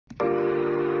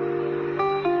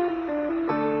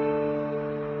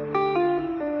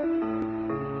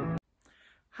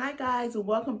guys, and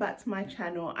welcome back to my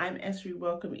channel. I'm Esiri.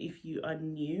 Welcome if you are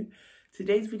new.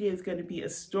 Today's video is going to be a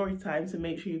story time, so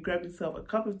make sure you grab yourself a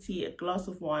cup of tea, a glass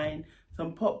of wine,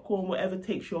 some popcorn, whatever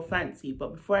takes your fancy.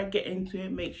 But before I get into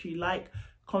it, make sure you like,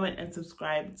 comment and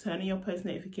subscribe. Turn on your post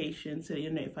notifications so that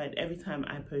you're notified every time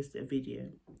I post a video.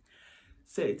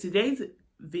 So today's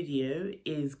video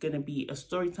is going to be a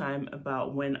story time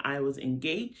about when I was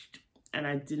engaged and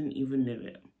I didn't even know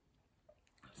it.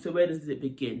 So where does it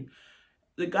begin?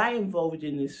 The guy involved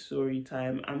in this story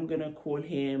time, I'm going to call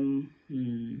him,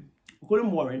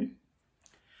 Warren.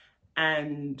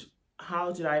 And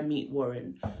how did I meet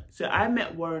Warren? So I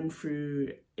met Warren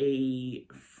through a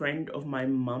friend of my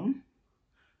mum.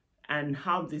 And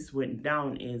how this went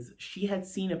down is she had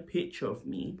seen a picture of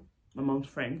me, my mum's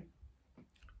friend.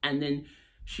 And then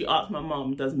she asked my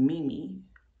mum, does Mimi,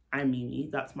 I'm Mimi,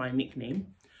 that's my nickname,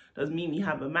 does Mimi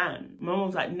have a man? My mum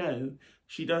was like, no,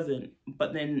 she doesn't.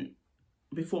 But then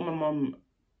before my mum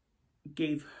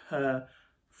gave her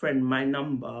friend my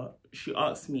number, she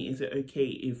asked me, is it okay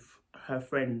if her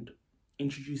friend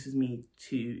introduces me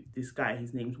to this guy?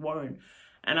 His name's Warren.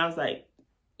 And I was like,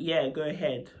 yeah, go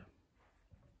ahead.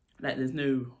 Like, there's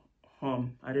no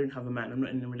harm. I don't have a man. I'm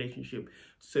not in a relationship.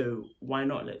 So why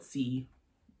not? Let's see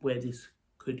where this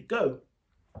could go.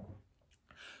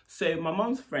 So my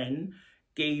mom's friend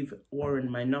gave Warren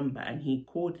my number and he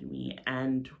called me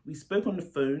and we spoke on the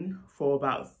phone for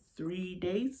about 3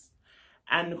 days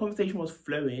and the conversation was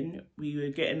flowing. We were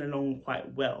getting along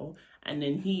quite well, and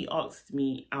then he asked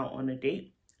me out on a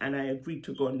date and I agreed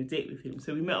to go on the date with him.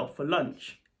 So we met up for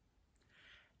lunch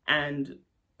and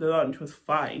the lunch was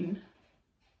fine.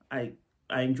 I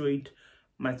enjoyed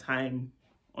my time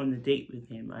on the date with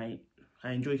him. I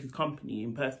enjoyed his company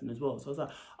in person as well. So I was like,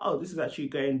 oh, this is actually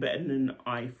going better than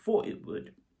I thought it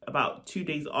would. About 2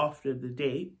 days after the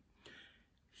date,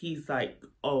 he's like,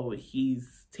 oh,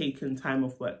 he's taken time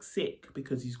off work sick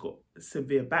because he's got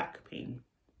severe back pain.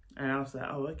 And I was like,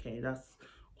 oh, okay, that's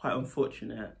quite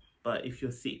unfortunate. But if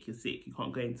you're sick, you're sick. You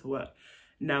can't go into work.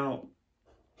 Now,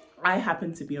 I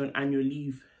happened to be on annual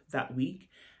leave that week.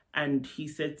 And he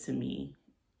said to me,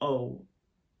 oh,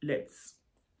 let's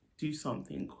do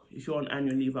something. If you're on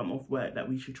annual leave, I'm off work, that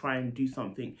we should try and do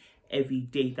something every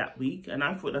day that week. And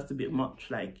I thought that's a bit much.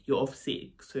 Like, you're off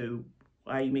sick, so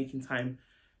why are you making time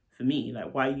for me?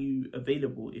 Like, why are you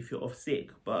available if you're off sick?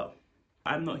 But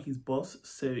I'm not his boss,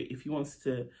 so if he wants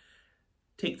to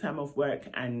take time off work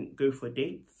and go for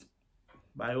dates,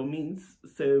 by all means.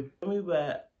 So when we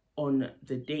were on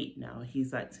the date now,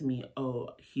 he's like to me, oh,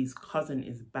 his cousin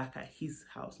is back at his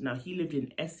house. Now, he lived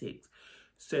in Essex,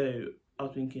 so I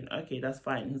was thinking, okay, that's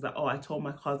fine. He's like, oh, I told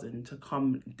my cousin to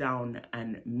come down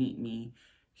and meet me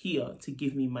here to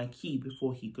give me my key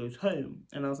before he goes home.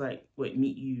 And I was like, wait,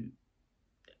 meet you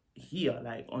here,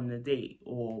 like on the date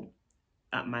or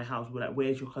at my house? We're like,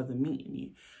 where's your cousin meeting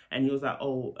you? And he was like,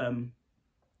 oh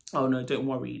no, don't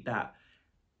worry, that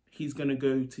he's gonna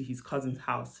go to his cousin's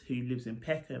house who lives in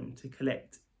Peckham to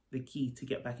collect the key to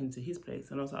get back into his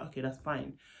place. And I was like, okay, that's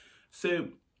fine. So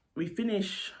we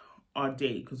finish our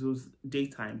day because it was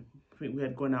daytime. I think we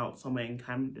had gone out somewhere in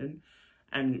Camden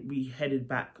and we headed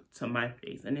back to my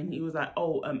place. And then he was like,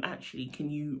 oh, actually, can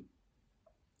you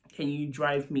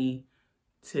drive me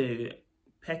to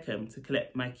Peckham to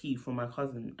collect my key from my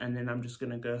cousin, and then I'm just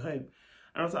gonna go home?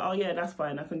 And I was like, oh yeah, that's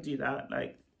fine, I can do that,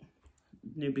 like,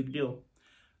 no big deal.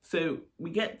 So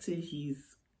we get to his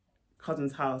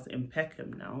cousin's house in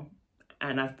Peckham now,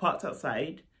 and I've parked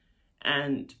outside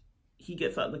and he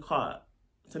gets out of the car.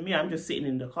 To me, I'm just sitting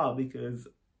in the car because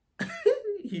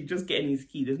he's just getting his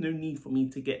key. There's no need for me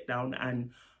to get down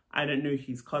and I don't know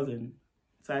his cousin.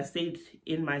 So I stayed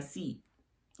in my seat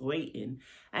waiting,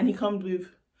 and he comes with,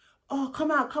 oh,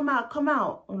 come out, come out, come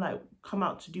out. I'm like, come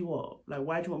out to do what? Like,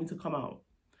 why do you want me to come out?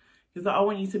 He's like, I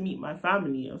want you to meet my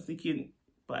family. I was thinking,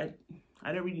 but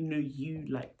I don't really know you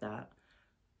like that,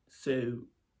 so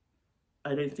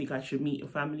I don't think I should meet your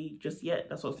family just yet.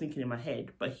 That's what I was thinking in my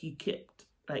head. But he kept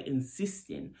like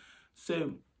insisting.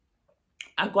 So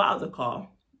I got out of the car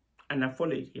and I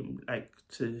followed him like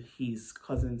to his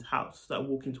cousin's house. Started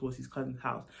walking towards his cousin's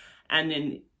house, and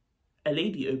then a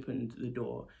lady opened the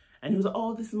door and he was like,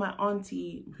 oh, this is my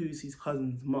auntie, who's his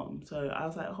cousin's mom. So I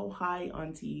was like, oh, hi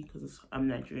auntie, because I'm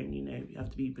Nigerian, you know, you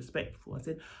have to be respectful. I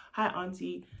said, hi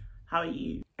auntie, how are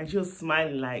you? And she was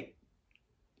smiling like,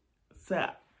 so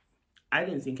I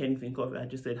didn't think anything of it. I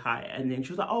just said hi. And then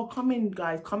she was like, oh, come in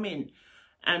guys, come in.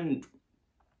 And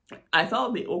I felt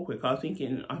a bit awkward because I was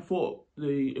thinking, I thought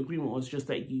the agreement was just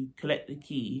that you collect the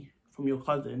key from your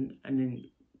cousin and then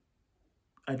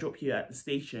I drop you at the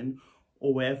station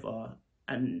or wherever,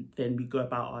 and then we go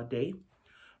about our day.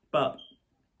 But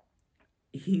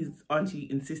his auntie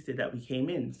insisted that we came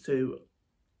in. So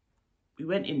we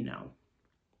went in now.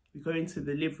 We go into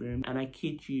the living room, and I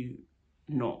kid you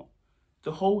not,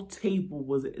 the whole table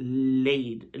was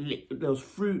laid. There was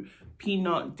fruit,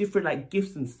 peanut, different like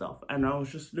gifts and stuff. And I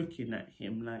was just looking at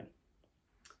him like,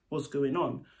 what's going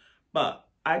on? But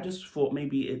I just thought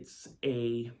maybe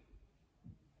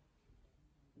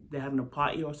they're having a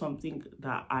party or something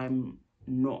that I'm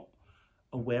not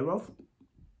aware of.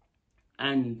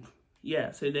 And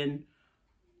yeah, so then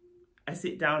I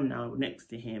sit down now next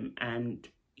to him, and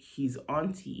his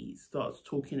auntie starts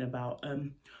talking about,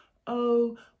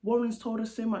 oh, Warren's told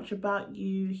us so much about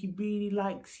you. He really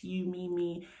likes you,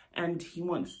 Mimi, and he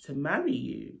wants to marry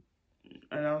you.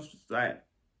 And I was just like,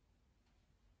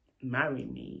 marry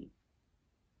me?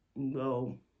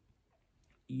 Well,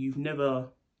 you've never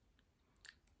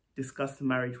discussed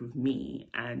marriage with me,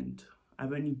 and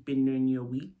I've only been knowing you a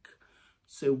week.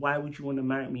 So why would you want to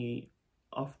marry me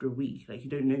after a week? Like, you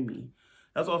don't know me.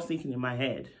 That's what I was thinking in my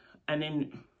head. And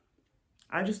then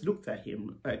I just looked at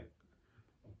him, like,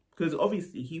 because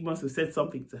obviously he must have said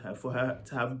something to her for her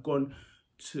to have gone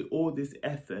to all this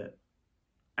effort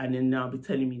and then now be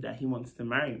telling me that he wants to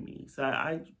marry me. So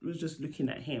I was just looking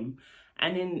at him.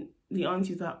 And then the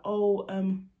auntie's like, oh,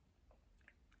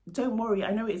 don't worry,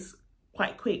 I know it's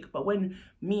quite quick, but when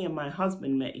me and my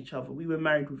husband met each other, we were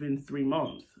married within 3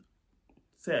 months.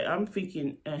 So I'm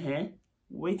thinking,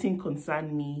 waiting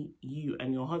concern me, you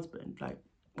and your husband. Like,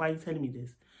 why are you telling me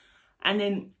this? And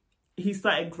then he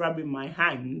started grabbing my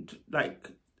hand,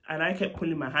 like, and I kept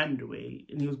pulling my hand away,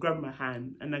 and he was grabbing my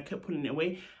hand, and I kept pulling it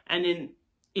away. And then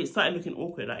it started looking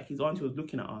awkward, like his auntie was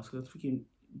looking at us. I was thinking,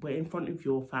 we're in front of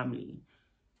your family.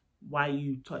 Why are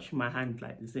you touching my hand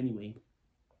like this anyway?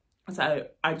 So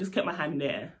I just kept my hand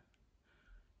there,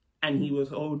 and he was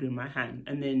holding my hand.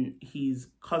 And then his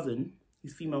cousin,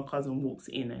 his female cousin, walks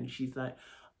in, and she's like,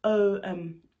 oh,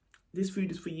 this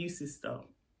food is for you, sister.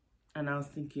 And I was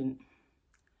thinking,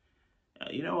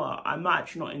 you know what, I'm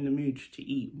actually not in the mood to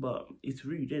eat, but it's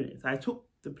rude, isn't it? So I took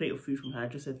the plate of food from her, I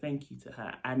just said thank you to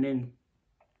her, and then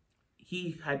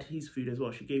he had his food as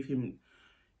well. She gave him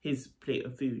his plate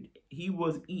of food. He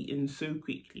was eating so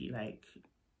quickly, like,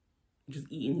 just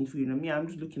eating his food, and me, I'm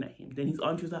just looking at him. Then his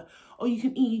auntie was like, oh, you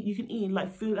can eat,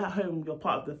 like, feel at home, you're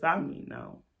part of the family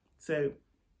now. So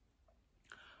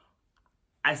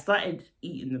I started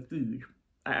eating the food.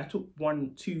 I took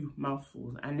 2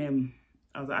 mouthfuls, and then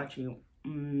I was like, actually,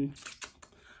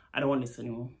 I don't want this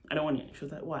anymore. I don't want it. She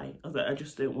was like, why? I was like, I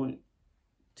just don't want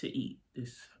to eat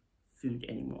this food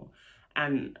anymore.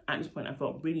 And at this point, I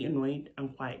felt really annoyed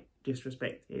and quite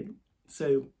disrespected.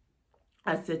 So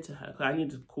I said to her, because I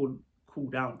needed to cool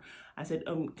down, I said,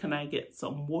 can I get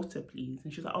some water, please?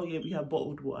 And she was like, oh yeah, we have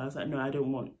bottled water. I was like, no, I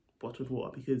don't want bottled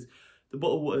water, because the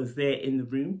bottled water is there in the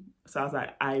room. So I was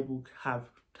like, I will have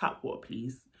tap water,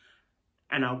 please,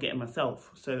 and I'll get it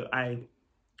myself. So I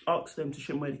asked them to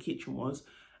show me where the kitchen was,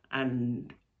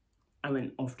 and I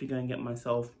went off to go and get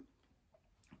myself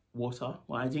water.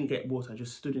 Well, I didn't get water, I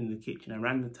just stood in the kitchen. I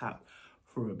ran the tap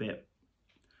for a bit,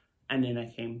 and then I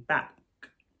came back.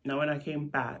 Now, when I came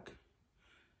back,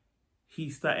 he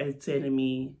started saying to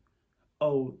me,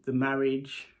 oh, the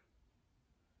marriage.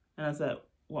 And I was like,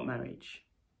 what marriage?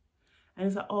 And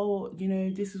it's like, oh, you know,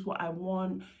 this is what I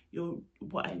want,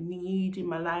 what I need in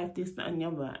my life, this, that, and the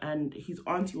other. And his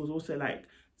auntie was also like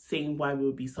saying why we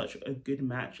would be such a good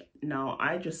match. Now,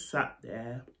 I just sat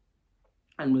there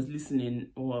and was listening.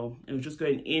 Well, it was just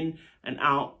going in and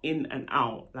out, in and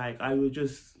out. Like, I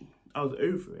was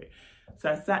over it. So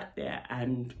I sat there,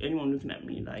 and anyone looking at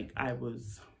me, like, I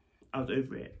was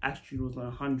over it. Attitude was on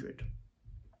 100.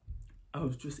 I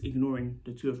was just ignoring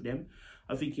the two of them.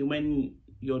 I was thinking, when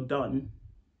you're done,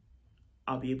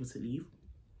 I'll be able to leave.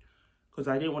 Because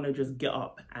I didn't want to just get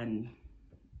up and,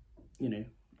 you know,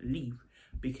 leave,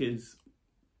 because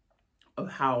of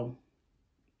how,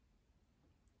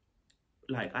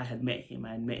 like, I had met him.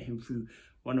 I had met him through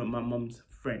one of my mum's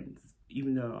friends,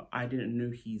 even though I didn't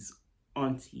know his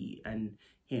auntie and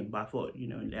him. But I thought, you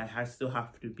know, I still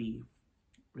have to be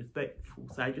respectful.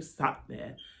 So I just sat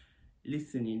there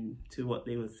listening to what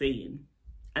they were saying.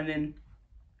 And then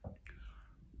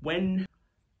when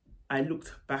I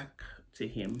looked back to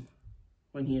him,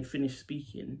 when he had finished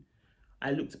speaking,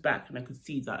 I looked back and I could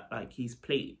see that, like, his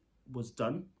plate was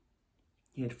done.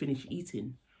 He had finished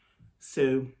eating.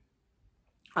 So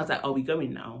I was like, are we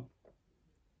going now?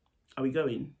 Are we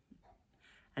going?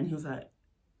 And he was like,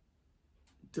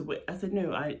 I said,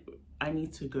 no, I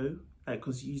need to go. Like,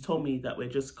 because you told me that we're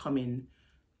just coming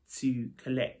to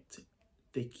collect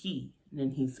the key. And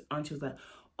then his auntie was like,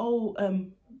 oh,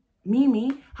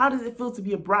 Mimi, how does it feel to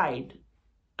be a bride?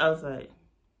 I was like,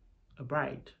 a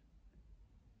bride.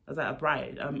 I was like, a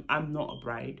bride? I'm not a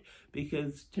bride.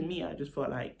 Because to me, I just felt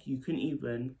like you couldn't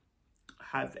even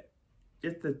have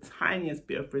just the tiniest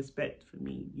bit of respect for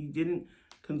me. You didn't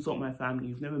consult my family.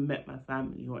 You've never met my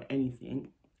family or anything.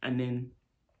 And then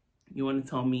you want to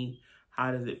tell me,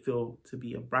 how does it feel to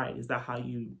be a bride? Is that how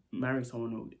you marry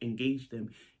someone or engage them?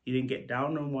 You didn't get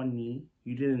down on one knee.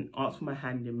 You didn't ask for my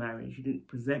hand in marriage. You didn't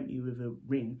present me with a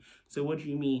ring. So what do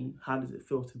you mean, how does it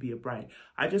feel to be a bride?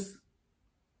 I just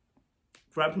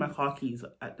grabbed my car keys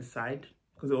at the side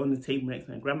because they were on the table next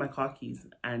to me. I grabbed my car keys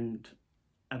and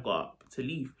I got up to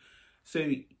leave.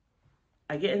 So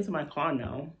I get into my car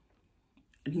now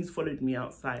and he's followed me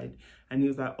outside and he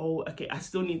was like, oh, okay, I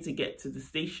still need to get to the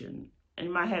station. And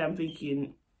in my head, I'm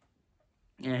thinking,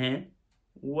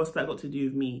 what's that got to do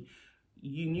with me?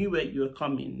 You knew where you were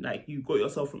coming. Like, you got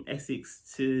yourself from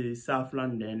Essex to South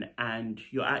London and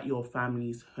you're at your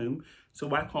family's home. So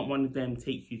why can't one of them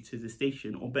take you to the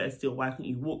station? Or better still, why can't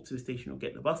you walk to the station or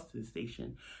get the bus to the station?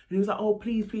 And he was like, oh,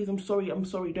 please, I'm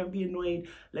sorry. Don't be annoyed.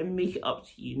 Let me make it up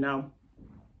to you. Now,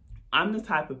 I'm the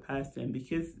type of person,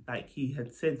 because like he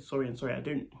had said sorry, I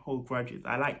don't hold grudges.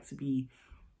 I like to be,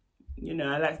 you know,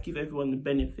 I like to give everyone the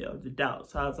benefit of the doubt.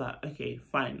 So I was like, okay,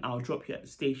 fine, I'll drop you at the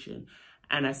station.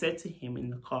 And I said to him in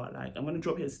the car, like, I'm going to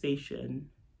drop you at the station.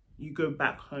 You go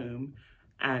back home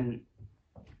and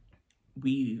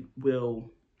we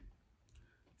will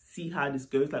see how this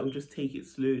goes. Like, we'll just take it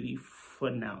slowly for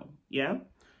now. Yeah.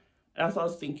 That's what I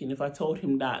was thinking. If I told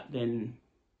him that, then,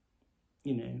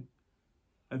 you know,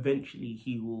 eventually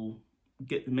he will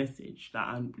get the message that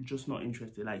I'm just not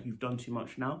interested. Like, you've done too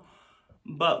much now.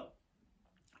 But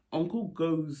Uncle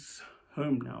goes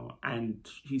home now and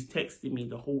he's texting me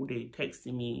the whole day,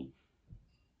 texting me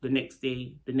the next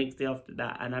day after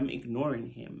that, and I'm ignoring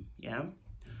him. Yeah.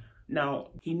 Now,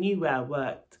 he knew where I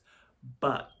worked,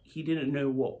 but he didn't know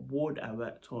what ward I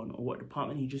worked on or what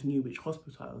department. He just knew which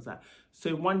hospital I was at.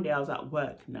 So one day I was at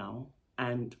work now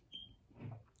and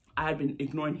I had been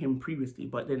ignoring him previously,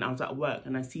 but then I was at work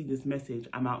and I see this message,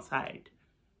 I'm outside.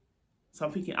 So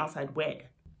I'm thinking, outside where?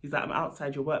 He's like, I'm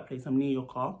outside your workplace, I'm near your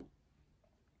car.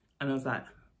 And I was like,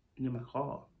 near my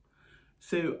car.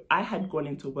 So I had gone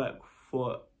into work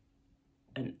for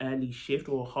an early shift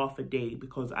or half a day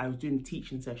because I was doing a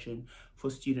teaching session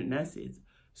for student nurses.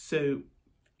 So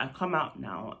I come out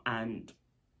now and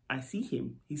I see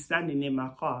him. He's standing near my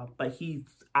car, but his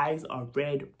eyes are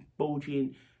red,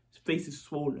 bulging, his face is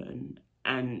swollen,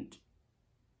 and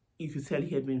you could tell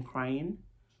he had been crying.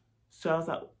 So I was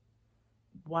like,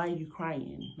 why are you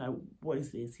crying? Like, what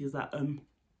is this? He was like,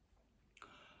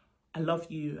 I love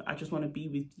you. I just want to be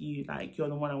with you. Like, you're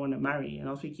the one I want to marry. And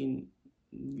I was thinking,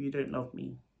 you don't love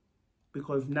me.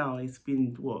 Because now it's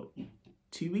been, what,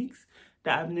 2 weeks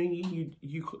that I've known you?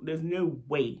 There's no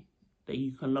way that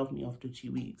you can love me after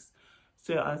 2 weeks.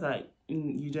 So I was like,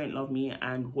 you don't love me,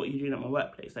 and what are you doing at my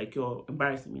workplace? Like, you're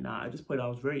embarrassing me now. At this point, I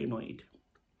was very annoyed.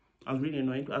 I was really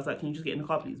annoyed. I was like, can you just get in the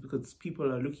car, please? Because people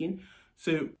are looking.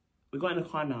 So we got in the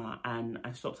car now, and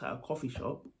I stopped at a coffee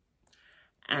shop.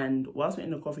 And whilst we're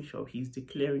in the coffee shop, he's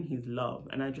declaring his love.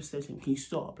 And I just said to him, can you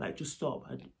stop? Like, just stop.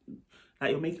 Like,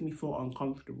 you're making me feel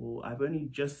uncomfortable. I've only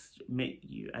just met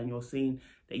you and you're saying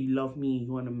that you love me,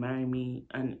 you want to marry me.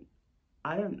 And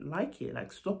I don't like it.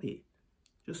 Like, stop it.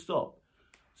 Just stop.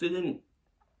 So then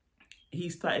he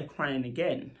started crying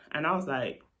again. And I was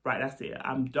like, right, that's it.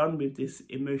 I'm done with this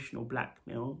emotional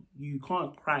blackmail. You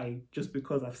can't cry just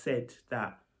because I've said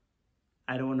that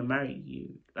I don't want to marry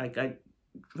you. Like, I've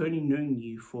only known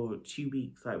you for 2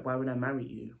 weeks. Like, why would I marry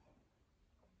you?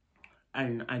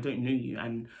 And I don't know you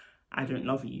and I don't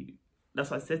love you.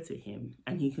 That's what I said to him.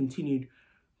 And he continued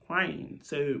crying.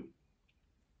 So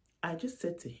I just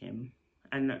said to him,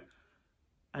 and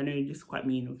I know this is quite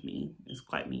mean of me. It's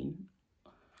quite mean.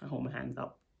 I hold my hands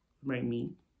up. Very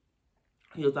mean.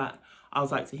 He was like, I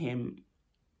was like to him,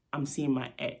 I'm seeing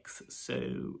my ex,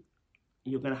 so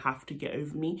you're going to have to get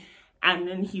over me. And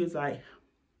then he was like,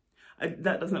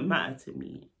 that doesn't matter to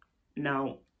me.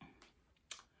 Now,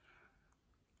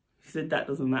 he said that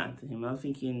doesn't matter to him. I was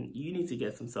thinking, you need to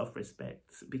get some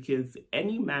self-respect, because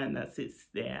any man that sits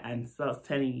there and starts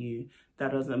telling you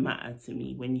that doesn't matter to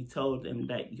me when you told them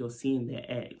that you're seeing their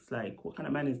ex, like, what kind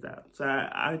of man is that? So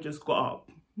I just got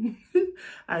up.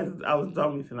 I was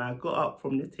done with him. I got up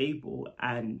from the table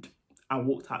and I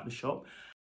walked out the shop.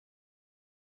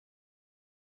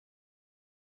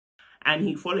 And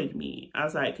he followed me. I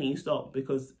was like, can you stop?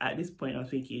 Because at this point, I was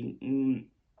thinking,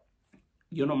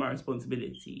 you're not my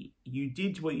responsibility. You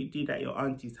did what you did at your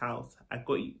auntie's house. I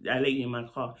let you in my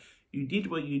car. You did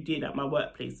what you did at my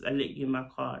workplace. I let you in my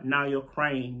car. Now you're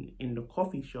crying in the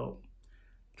coffee shop.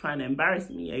 trying to embarrass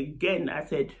me. Again, I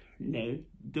said, no,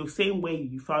 the same way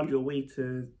you found your way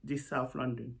to this South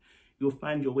London, you'll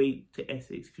find your way to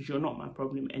Essex, because you're not my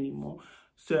problem anymore.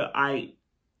 So I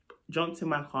jumped in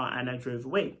my car and I drove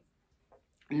away.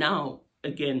 Now,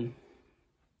 again,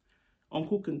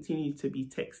 Uncle continued to be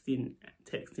texting.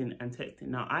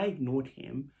 Now, I ignored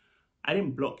him. I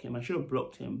didn't block him. I should have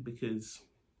blocked him because,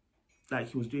 like,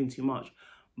 he was doing too much.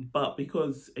 But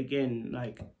because, again,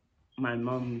 like, my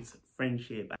mum's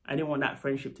friendship, I didn't want that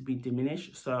friendship to be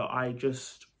diminished. So I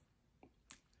just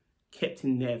kept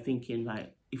in there thinking,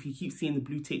 like, if he keeps seeing the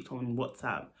blue ticks on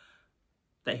WhatsApp,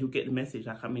 that he'll get the message,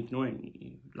 like, I'm ignoring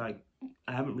you. Like,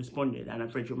 I haven't responded and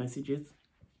I've read your messages.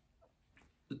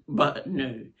 But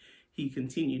no, he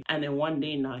continued. And then one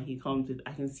day now he comes with,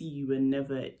 I can see you were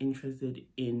never interested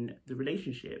in the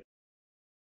relationship.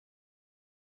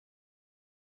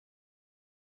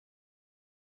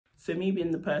 So me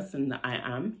being the person that I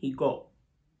am, he got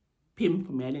pinned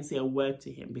for me. I didn't say a word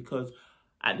to him because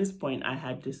at this point I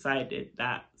had decided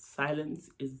that silence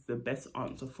is the best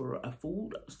answer for a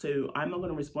fool. So I'm not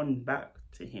going to respond back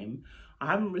to him. I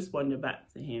haven't responded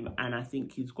back to him, and I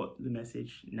think he's got the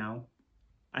message now.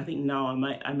 I think now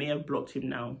I may have blocked him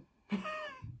now.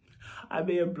 I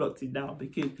may have blocked him now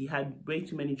because he had way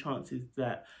too many chances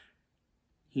that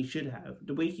he should have.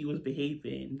 The way he was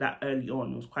behaving that early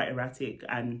on was quite erratic,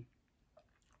 and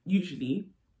usually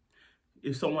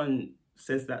if someone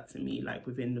says that to me, like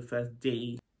within the first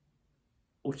day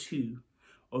or two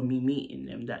of me meeting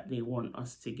them, that they want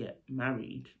us to get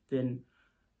married, then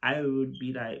I would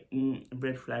be like,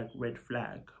 red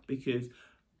flag, because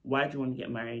why do you want to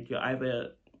get married? You're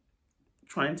either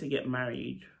trying to get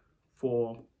married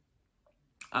for,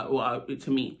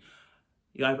 to me,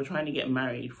 you're either trying to get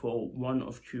married for one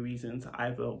of two reasons.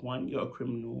 Either one, you're a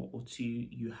criminal, or two,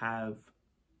 you have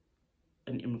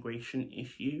an immigration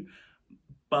issue.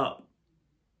 But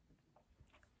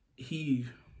he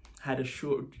had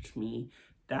assured me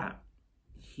that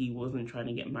he wasn't trying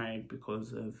to get married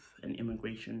because of an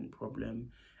immigration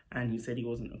problem, and he said he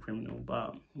wasn't a criminal.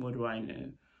 But what do I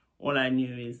know? All I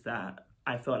knew is that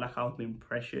I felt like I was being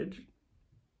pressured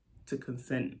to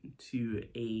consent to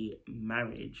a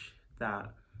marriage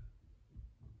that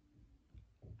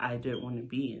I don't want to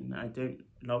be in. I don't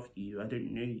love you, I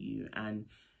don't know you, and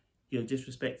you're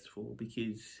disrespectful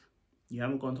because you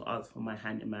haven't gone to ask for my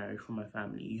hand in marriage from my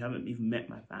family. You haven't even met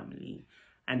my family,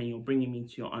 and then you're bringing me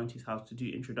to your auntie's house to do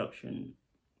introduction.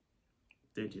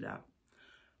 Don't do that.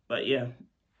 But yeah,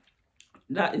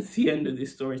 that is the end of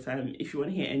this story time. If you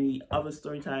want to hear any other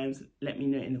story times, let me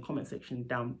know in the comment section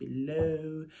down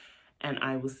below, and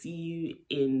I will see you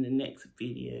in the next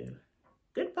video.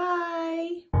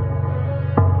 Goodbye.